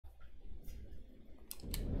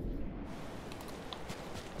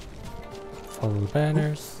Follow the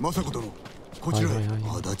banners. 政子殿、こちらへ。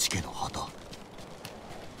足立家の旗。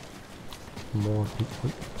More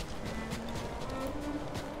people.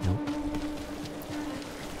 Nope.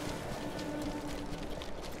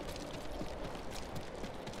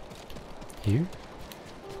 Here?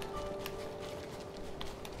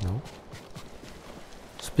 No.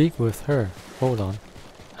 Speak with her. Hold on.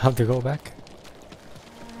 I have to go back.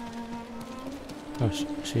 Oh,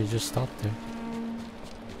 she just stopped there.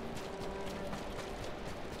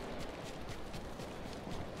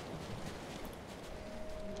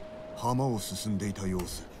 Hamaを進んでいた様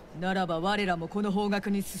子。ならば我らもこの方角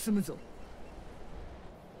に進むぞ。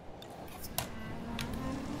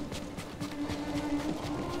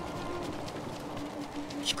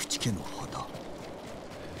菊池家の旗。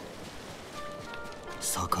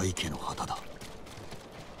堺家の旗だ。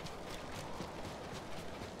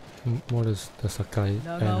What is the Sakai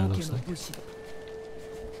banner looks like?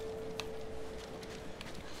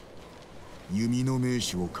 弓の名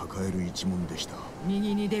手を抱える一門でした。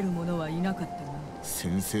右に出る者はいなかったな。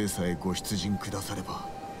先生さえご出陣くだされば。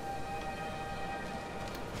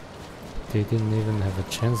They didn't even have a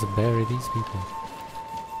chance to bury these people.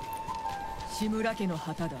 志村家の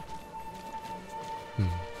旗だ。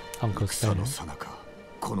戦の最中、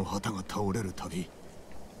この旗が倒れるたび、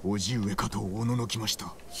叔父上かとおののきまし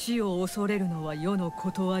た。死を恐れるのは世の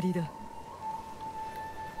断りだ。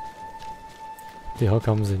The all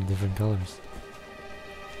comes in different colors.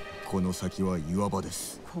 この先は岩場で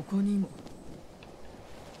す。ここにも。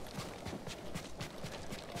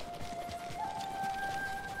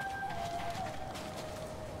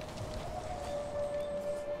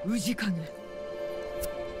氏影、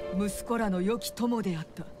息子らの良き友であっ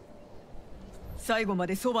た。最後ま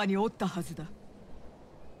でそばにおったはずだ。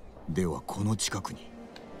ではこの近くに。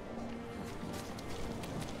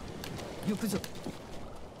行くぞ。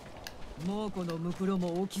猛虎のムクロ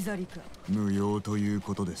も置き去りか。無用という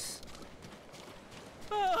ことです。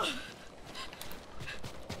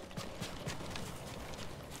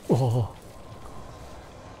Oh,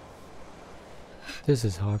 this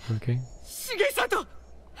is heartbreaking. 重里、重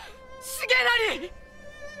成、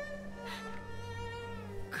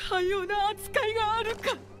かような扱いがある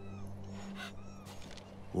か。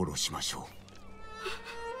下ろしましょう。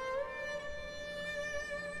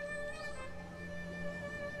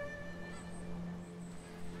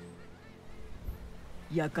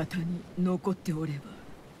館に残っておれば、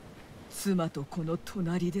妻とこの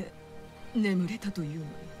隣で眠れたというの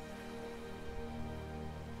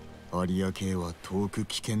に。有明へは遠く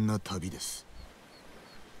危険な旅です。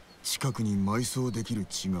近くに埋葬できる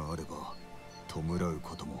地があれば弔う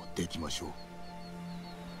こともできましょう。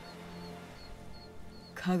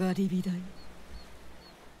かがり火台、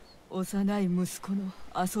幼い息子の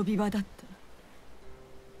遊び場だった。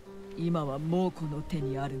今は猛虎の手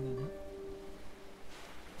にあるが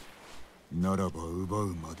ならば奪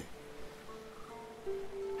うまで。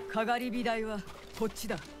かがり火台はこっち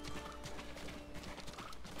だ。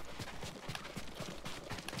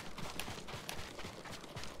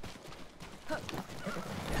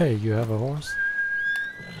Hey, you have a horse?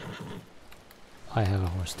 I have a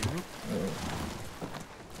horse too.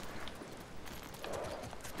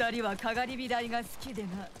 二人はかがり火台が好きで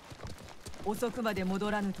な。遅くまで戻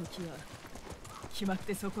らぬ時は決まっ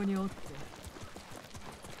てそこにおって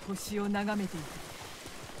星を眺めてい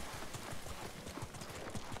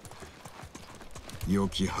た。良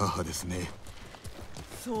き母ですね。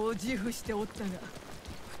そう自負しておったが、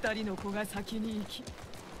二人の子が先に行き、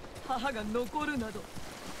母が残るなど、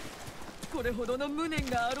これほどの無念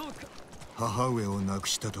があろうか。母上を亡く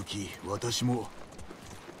した時、私も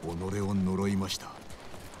己を呪いました。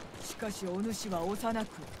しかしお主は幼く、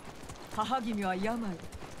母君は病、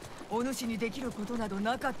お主にできることなど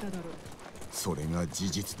なかっただろう。それが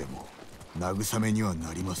事実でも慰めには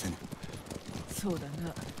なりません。そうだ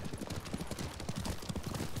な。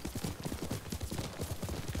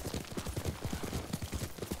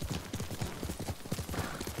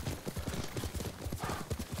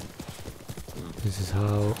This is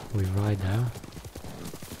how we ride now.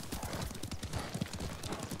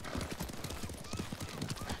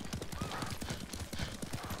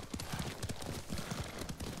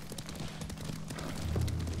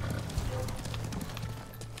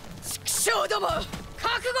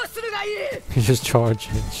 You just charge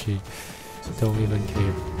and she don't even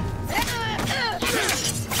care.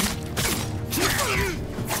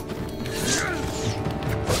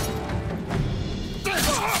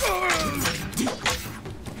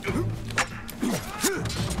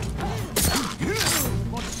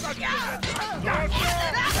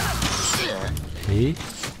 Hey.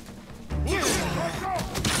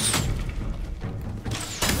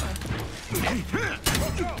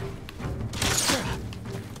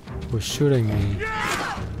 was shooting me.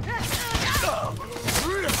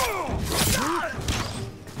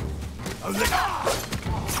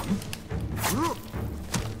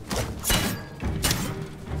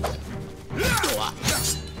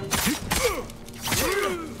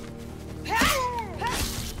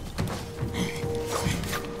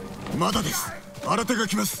まだです。新手が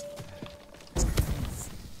来ます。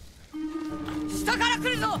下から来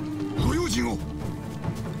るぞ。ご用心を。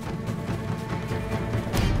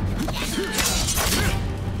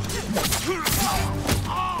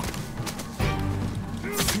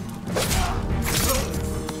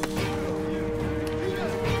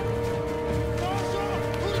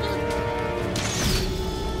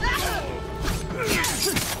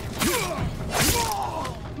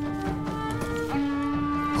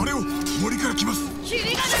あれを森から来ます。キ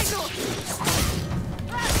リがないぞ。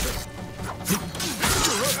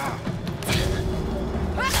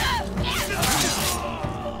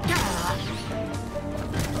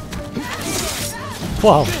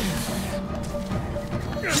Wow.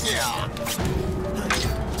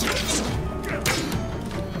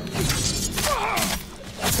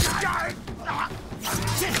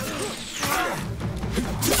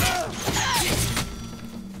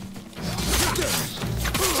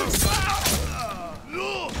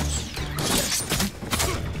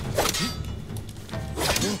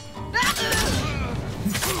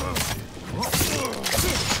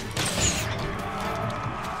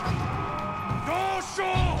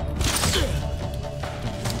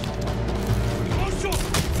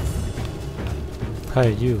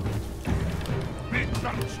 Hey, you.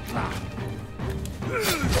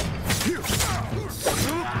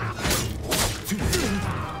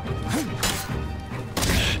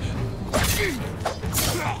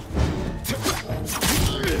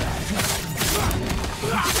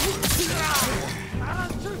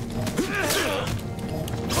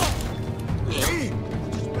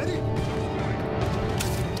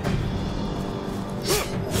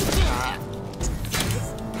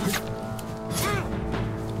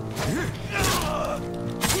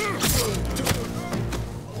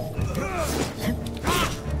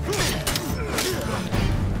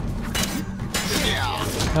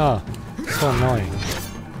 Ah, so annoying.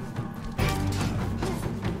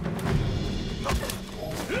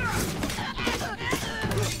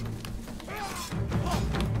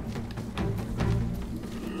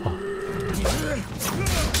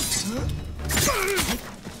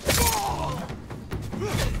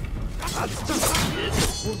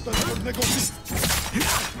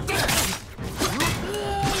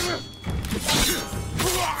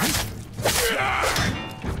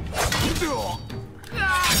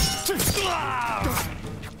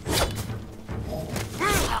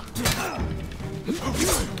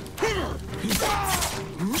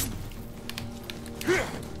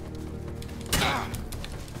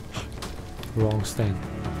 Wrong stain.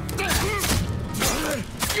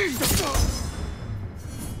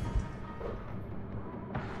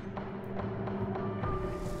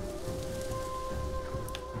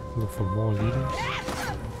 Look for more leaders.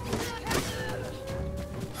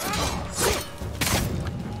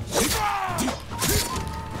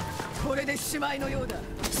 Supply のようだ。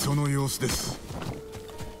その様子です。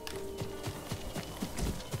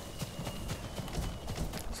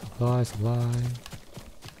Supply。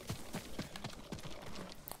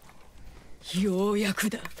ようやく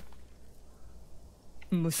だ。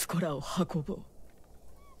息子らを運ぼう。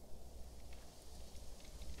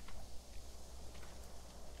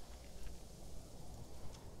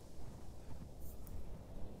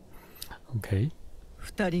Okay.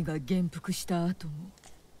 二人が元服した後も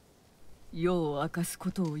世を明かすこ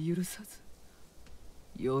とを許さず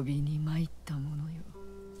呼びに参ったものよ。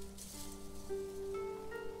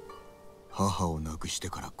母を亡くして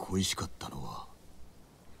から恋しかったのは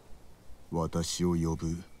私を呼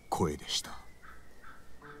ぶ声でした。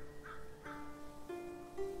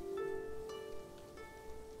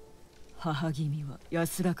母君は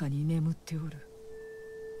安らかに眠っておる。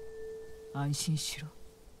安心しろ。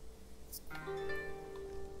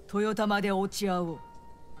豊玉で落ち合おう。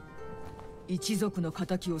一族の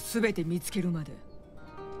仇を全て見つけるまで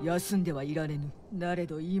休んではいられぬ。なれ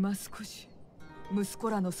ど今少し息子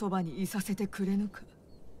らのそばにいさせてくれぬか。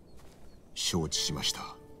承知しました。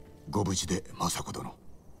ご無事で政子殿。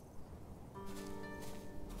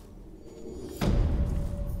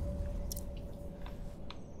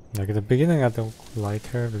Like at the beginning I don't like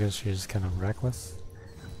her because she's kind of reckless.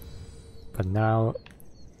 But now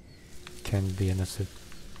can be understood.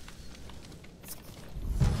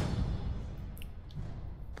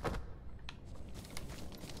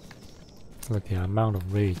 Look at the amount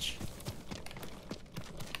of rage.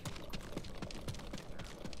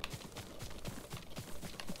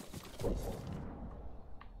 I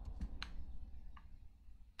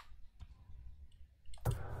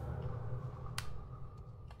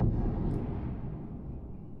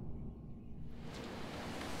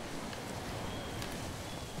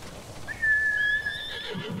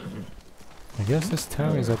guess this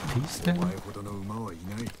town is at peace then? お前ほどの馬はい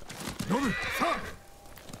ない。ノブ、さあ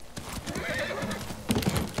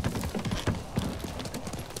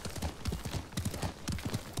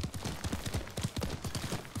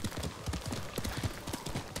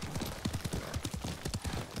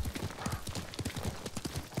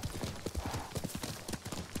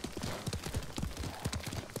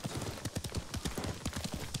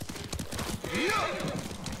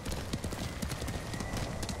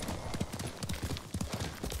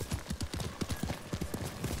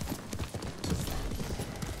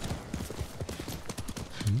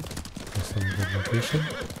That's a good location.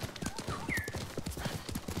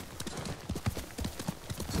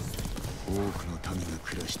 多くの民が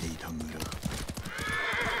暮らしていた村。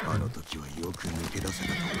あの時はよく抜け出せ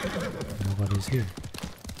たと思う。 Nobody's here.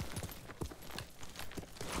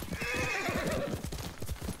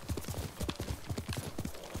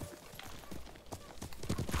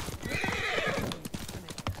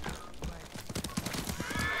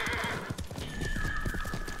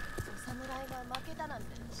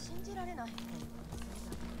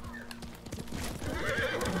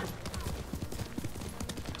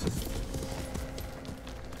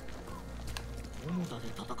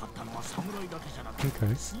 Okay.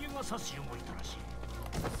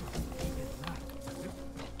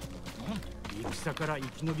 戦から生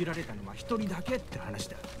き延びられたのは一人だけって話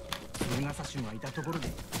だ。菅笠衆がいたところで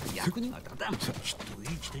役には立たん。きっと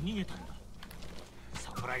生きて逃げたんだ。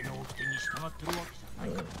侍の掟に従ってるわけじゃない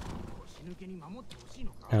から。腰抜けに守ってほしい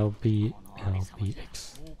のか。LBX.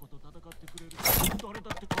 王子と戦ってくれる誰だ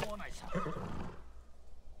って構わないさ。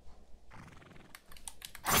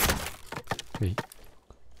 Wait.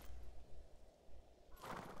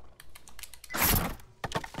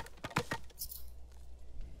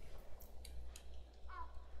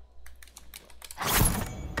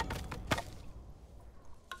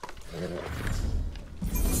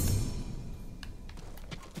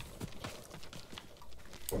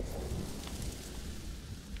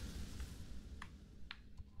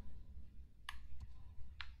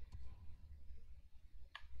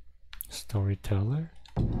 Storyteller?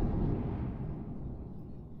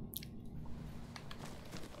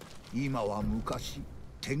 今は昔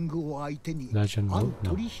天狗を相手に Legend ある mode?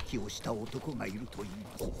 No. 取引をした男がいると言い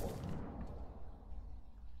ます。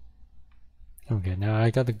 Okay, now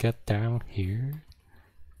I gotta get down here.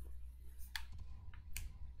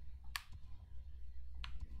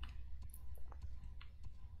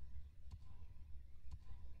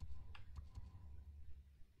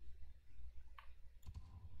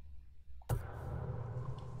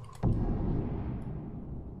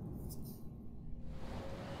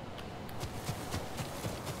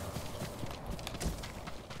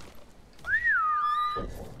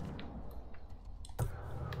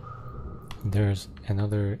 There's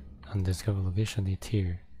another undiscovered location it's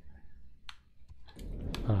here.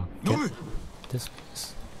 Oh, get this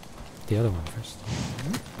place. The other one first.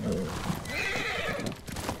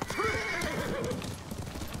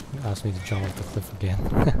 Asked me to jump off the cliff again.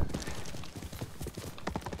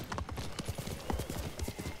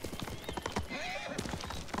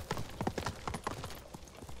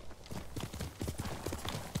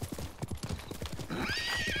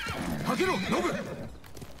 かけろ、ノブ。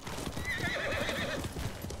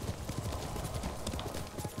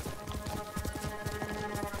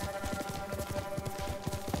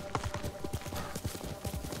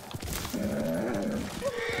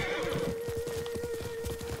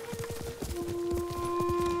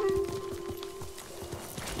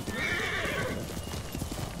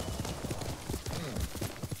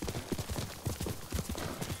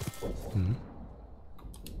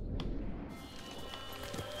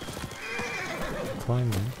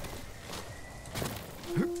 Climb in.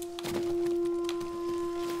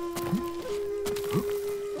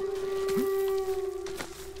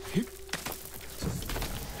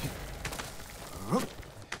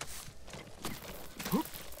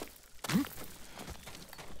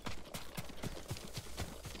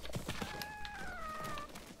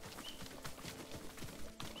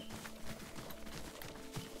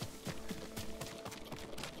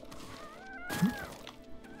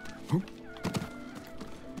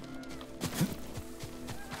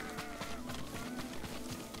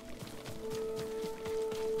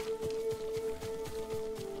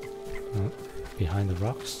 Behind the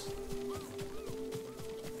rocks.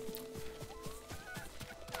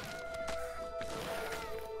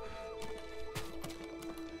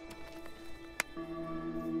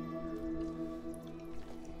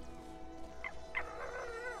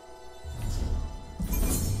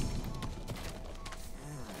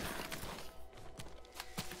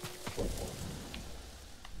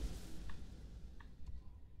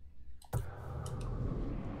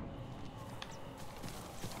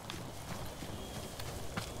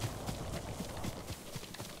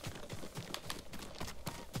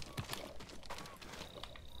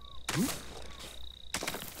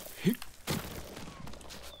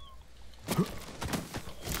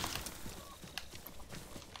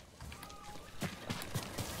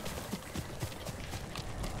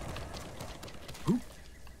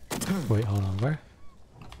 Wait, hold on, where?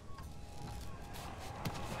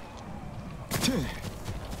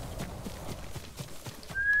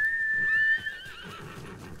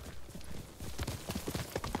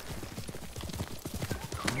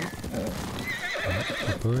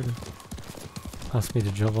 The bird asked me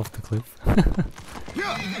to jump off the cliff.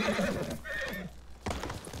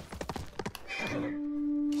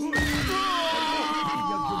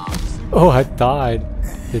 Oh, I died.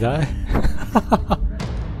 Did I?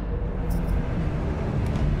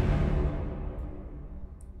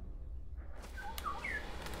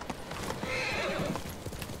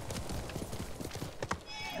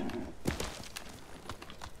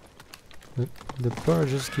 The bird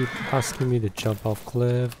just keep asking me to jump off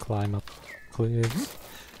cliff, climb up cliffs.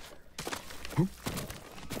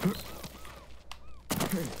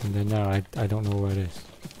 And then now I don't know where it is.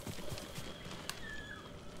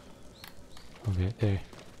 Okay, there.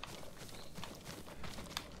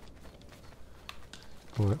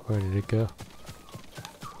 Where did it go?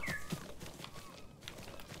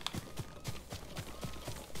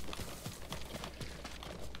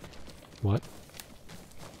 What?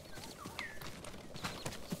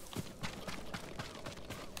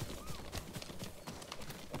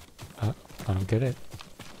 I don't get it.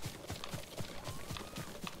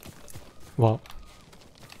 Well,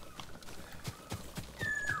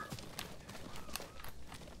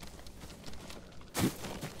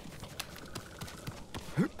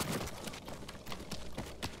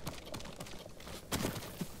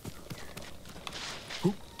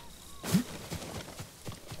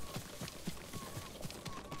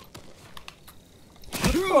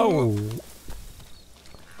 oh,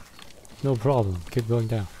 no problem. Keep going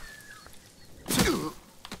down.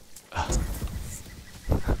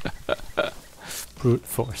 Brute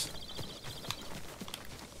force.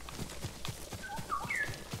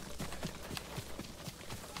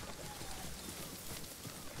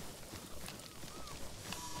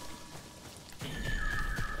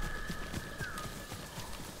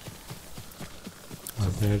 Oh,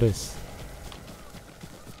 there it is.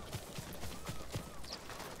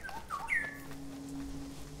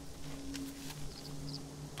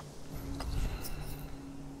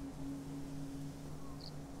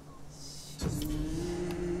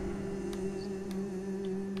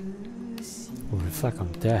 Reflect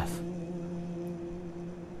on death.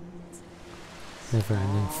 Never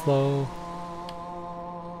ending flow.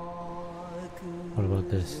 What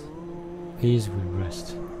about this? Ease we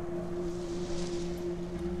rest.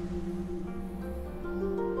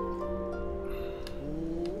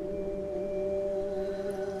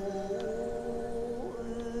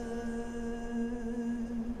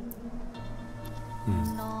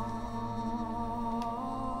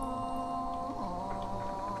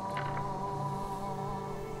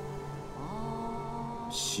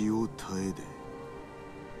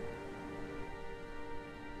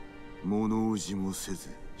もせず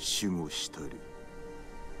守護したる。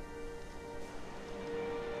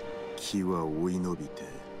木は追い伸びて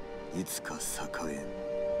いつか栄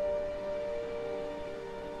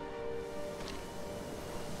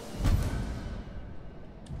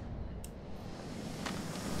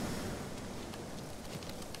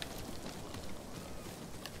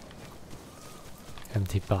えん。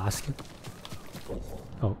Empty basket.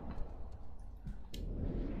 Oh.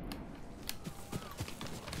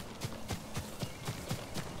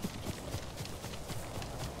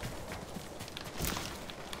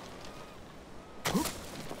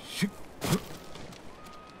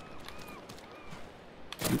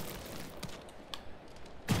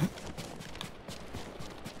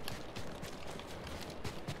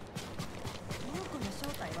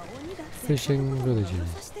 Fishing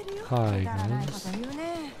villages. Hi guys.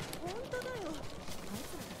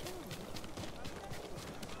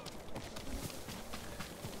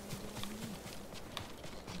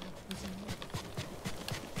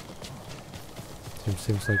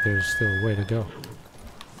 Seems like there's still a way to go.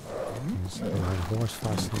 Let's ride a horse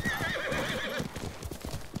faster.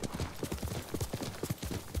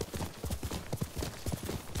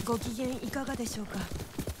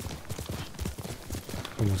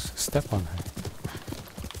 Almost step on her.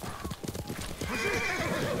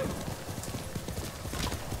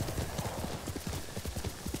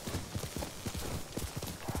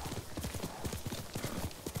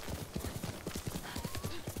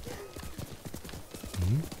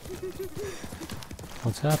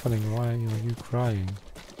 What's happening? Why are you crying?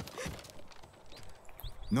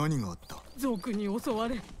 何があった？族に襲わ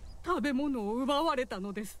れ、食べ物を奪われた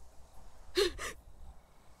のです。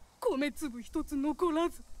米粒一つ残ら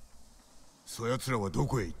ず。そやつらはど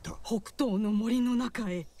こへ行った？北東の森の中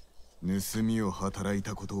へ。盗みを働い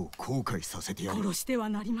たことを後悔させてやる。殺しては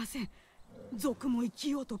なりません。族も生き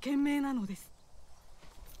ようと懸命なのです。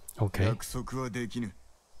Okay. 約束はできぬ。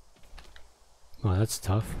 Well, that's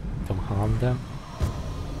tough. Don't harm them.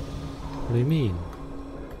 What do you mean?